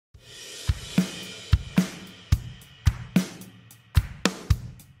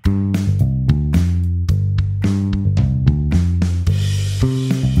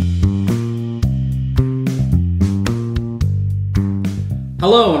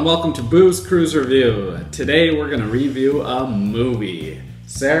Hello and welcome to Booze Cruise Review. Today we're going to review a movie.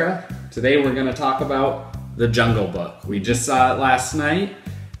 Sarah, today we're going to talk about The Jungle Book. We just saw it last night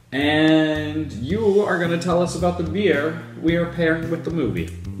and you are going to tell us about the beer we are pairing with the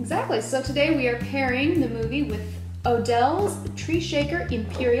movie. Exactly, so today we are pairing the movie with Odell's Tree Shaker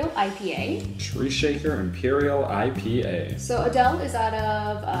Imperial IPA. Tree Shaker Imperial IPA. So Odell is out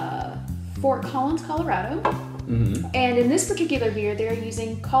of Fort Collins, Colorado. And in this particular beer, they're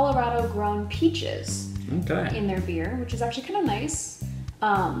using Colorado-grown peaches in their beer, which is actually kind of nice.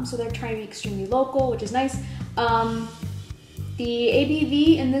 So they're trying to be extremely local, which is nice. The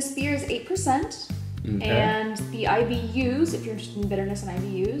ABV in this beer is 8%, and the IBUs, if you're interested in bitterness and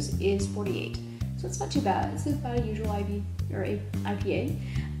IBUs, is 48. So it's not too bad. It's about a usual IPA.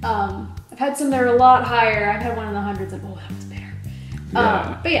 I've had some that are a lot higher. I've had one in the hundreds, and oh, that was bitter.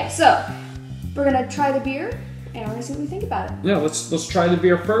 But yeah, so we're gonna try the beer. And we're gonna see what we think about it. Yeah, let's try the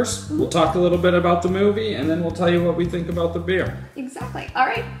beer first. We'll talk a little bit about the movie, and then we'll tell you what we think about the beer. Exactly. All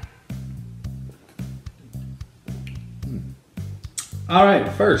right. All right.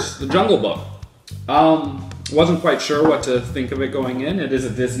 First, The Jungle Book. Wasn't quite sure what to think of it going in. It is a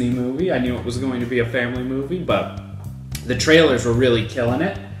Disney movie. I knew it was going to be a family movie, but the trailers were really killing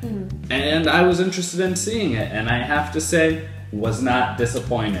it, and I was interested in seeing it. And I have to say, was not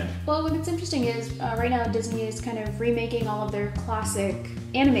disappointed. Well, what's interesting is right now Disney is kind of remaking all of their classic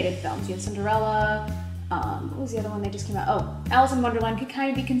animated films. You have Cinderella. What was the other one they just came out? Oh, Alice in Wonderland could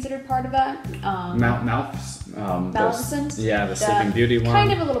kind of be considered part of that. Maleficent. Yeah, the Sleeping Beauty one.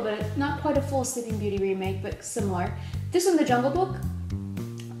 Kind of a little bit, not quite a full Sleeping Beauty remake, but similar. This one, The Jungle Book,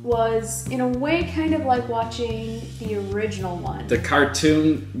 was in a way kind of like watching the original one. The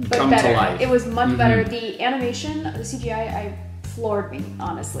cartoon come better. To life. It was much better. The animation, the CGI, floored me,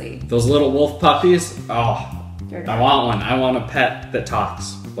 honestly. Those little wolf puppies, oh, I want one. I want a pet that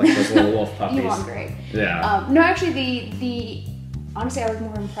talks like those little wolf puppies. You want great. Yeah. No, actually, honestly, I was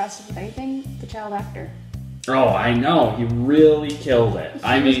more impressed with anything, the child actor. Oh, I know. He really killed it.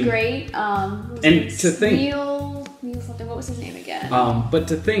 He was great. To think... Neil something. What was his name again? But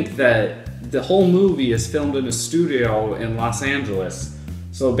to think that the whole movie is filmed in a studio in Los Angeles.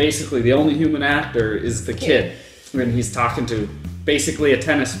 So basically the only human actor is the kid when he's talking to basically a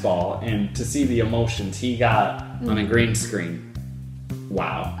tennis ball, and to see the emotions he got on a green screen.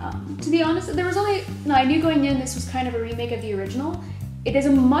 Wow. To be honest, I knew going in this was kind of a remake of the original. It is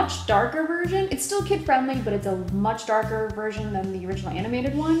a much darker version. It's still kid friendly, but it's a much darker version than the original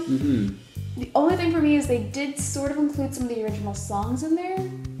animated one. The only thing for me is they did sort of include some of the original songs in there.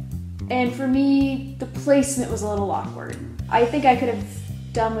 And for me, the placement was a little awkward. I think I could have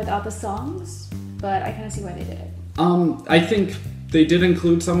done without the songs, but I kind of see why they did it. I think they did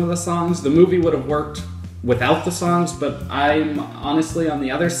include some of the songs. The movie would have worked without the songs, but I'm honestly on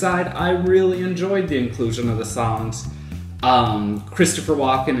the other side. I really enjoyed the inclusion of the songs. Christopher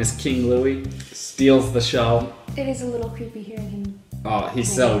Walken as King Louie steals the show. It is a little creepy hearing him. Oh,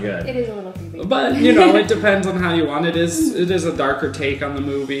 he's so good. It is a little creepy. But, you know, it depends on how you want it. It is a darker take on the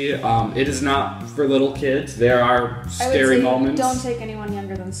movie. It is not for little kids. There are scary moments. Don't take anyone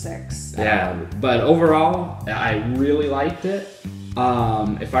younger than 6. Yeah, but overall, I really liked it.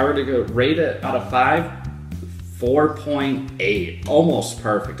 If I were to rate it out of 5, 4.8. Almost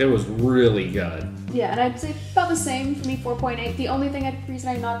perfect. It was really good. Yeah, and I'd say about the same for me, 4.8. The only reason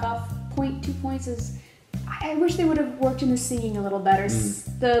I knock off 0.2 points is I wish they would have worked in the singing a little better.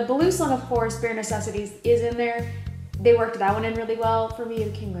 The Baloo song, of course, Bare Necessities, is in there. They worked that one in really well. For me,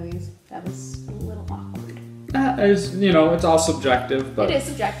 the King Louie's, that was a little awkward. It's all subjective. But it is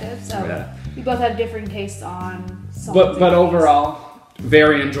subjective, so we both have differing tastes on songs. But overall,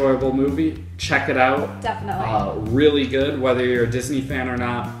 very enjoyable movie. Check it out. Definitely. Really good. Whether you're a Disney fan or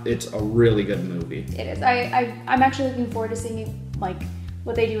not, it's a really good movie. It is. I'm actually looking forward to seeing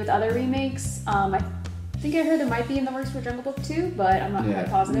what they do with other remakes. I think I heard there might be in the works for Jungle Book 2, but I'm not quite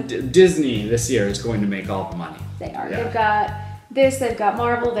positive. Disney this year is going to make all the money. They are. Yeah. They've got this, they've got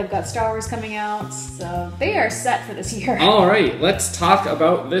Marvel, they've got Star Wars coming out, so they are set for this year. All right, let's talk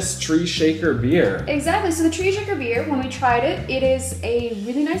about this Tree Shaker beer. Exactly. So the Tree Shaker beer, when we tried it, it is a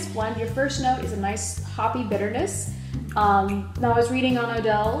really nice blend. Your first note is a nice hoppy bitterness. Now I was reading on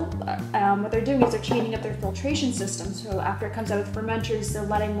Odell, what they're doing is they're changing up their filtration system. So after it comes out of the fermenters, they're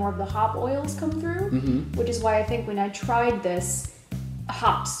letting more of the hop oils come through, which is why I think when I tried this,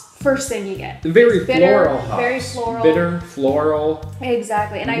 hops, first thing you get. Very bitter, floral hops. Very floral. Bitter, floral.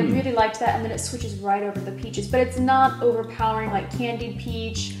 Exactly, and I really liked that, and then it switches right over to the peaches, but it's not overpowering like candied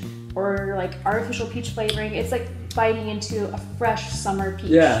peach or like artificial peach flavoring. It's like biting into a fresh summer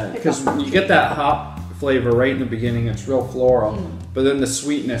peach. Yeah, because you get that hop flavor right in the beginning. It's real floral, but then the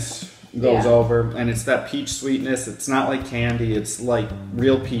sweetness goes over, and it's that peach sweetness. It's not like candy. It's like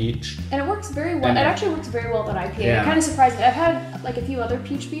real peach. And it works very well. It actually works very well with an IPA. Yeah. It kind of surprised me. I've had like a few other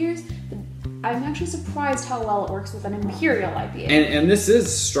peach beers, but I'm actually surprised how well it works with an Imperial IPA. And this is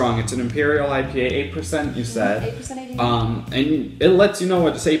strong. It's an Imperial IPA, 8% you said. 8% ABV. And it lets you know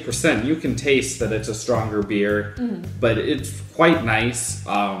it's 8%. You can taste that it's a stronger beer, but it's quite nice.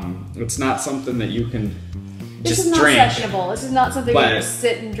 It's not something that you can just drink. This is not sessionable. This is not something you can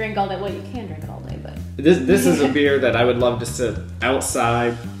sit and drink all day. Well, you can drink it all day, but... This is a beer that I would love to sit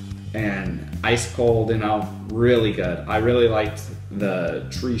outside and ice cold, really good. I really liked the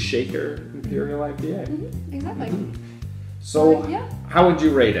Tree Shaker Imperial IPA. Exactly. So, how would you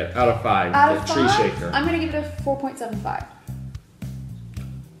rate it out of 5? Out of 5, Tree Shaker. I'm going to give it a 4.75.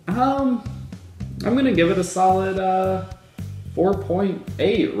 I'm going to give it a solid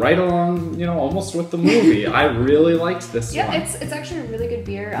 4.8, right along, almost with the movie. I really liked this one. Yeah, it's actually a really good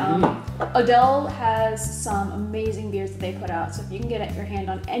beer. Odell has some amazing beers that they put out, so if you can get your hand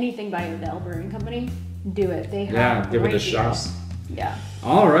on anything by Odell Brewing Company, do it. They have give it a beers. shot. Yeah.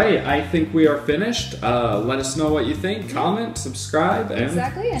 All right, I think we are finished. Let us know what you think. Comment, subscribe, and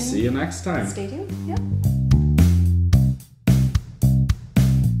and see you next time. Stay tuned. Yeah.